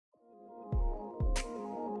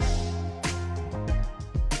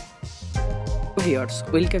Viewers,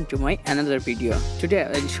 welcome to my another video. Today I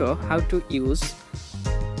will show how to use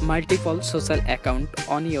multiple social account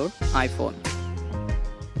on your iPhone.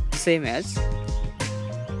 Same as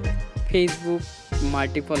Facebook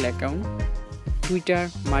multiple account, Twitter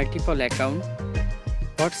multiple account,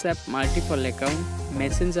 WhatsApp multiple account,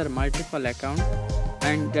 Messenger multiple account,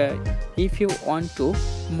 and if you want to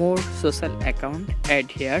more social account add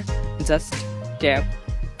here, just tap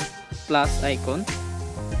plus icon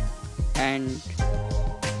and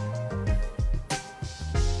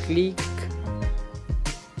click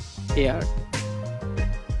here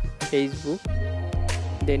Facebook,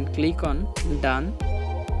 then click on done,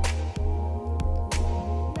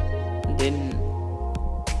 then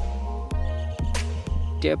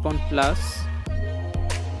tap on plus,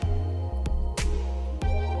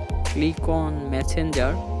 click on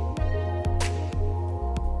Messenger,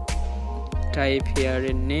 type here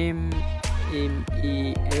a name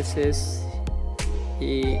MESSANGER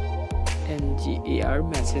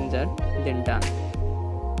Messenger, then done.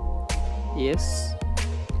 Yes,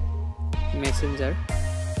 Messenger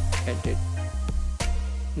added.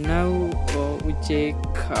 Now we check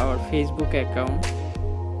our Facebook account.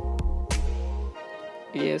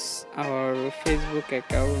 Yes, our Facebook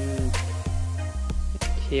account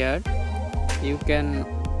here. You can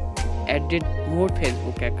edit more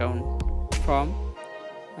Facebook account from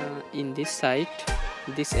in this site.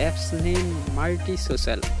 This app's name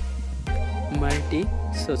multi-social.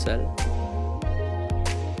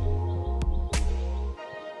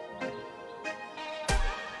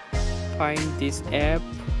 Find this app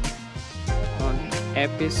on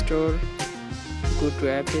App Store. Go to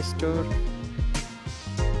App Store.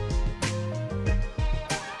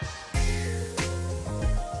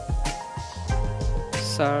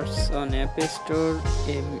 Search on App Store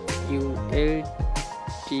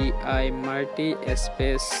multi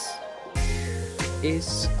space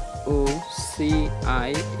SOCIAL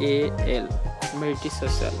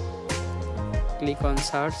multi-social. Click on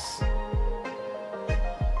search.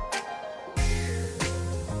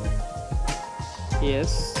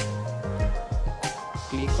 Yes,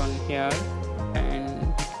 click on here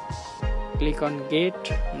and click on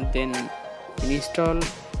get, then install,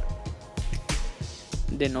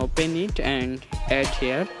 then open it and add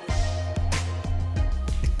here.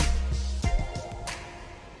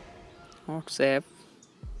 WhatsApp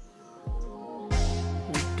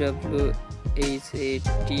WHATS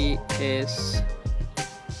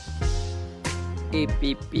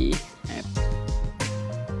app.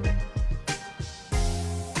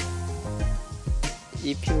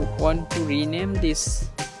 If you want to rename this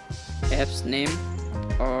app's name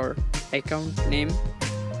or account name,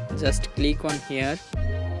 just click on here,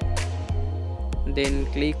 then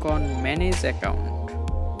click on manage account,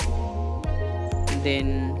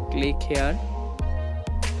 then click here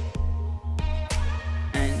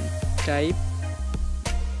and type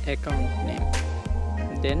account name,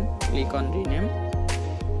 then click on rename.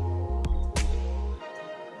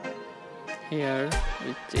 Here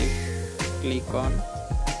we click on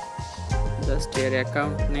just your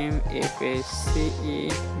account name FACEBOOK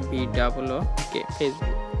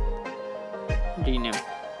Facebook, rename.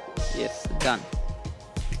 Yes, done.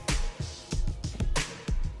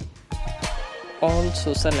 All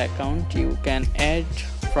social account you can add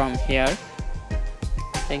from here.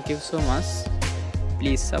 Thank you so much.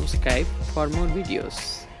 Please subscribe for more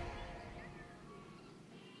videos.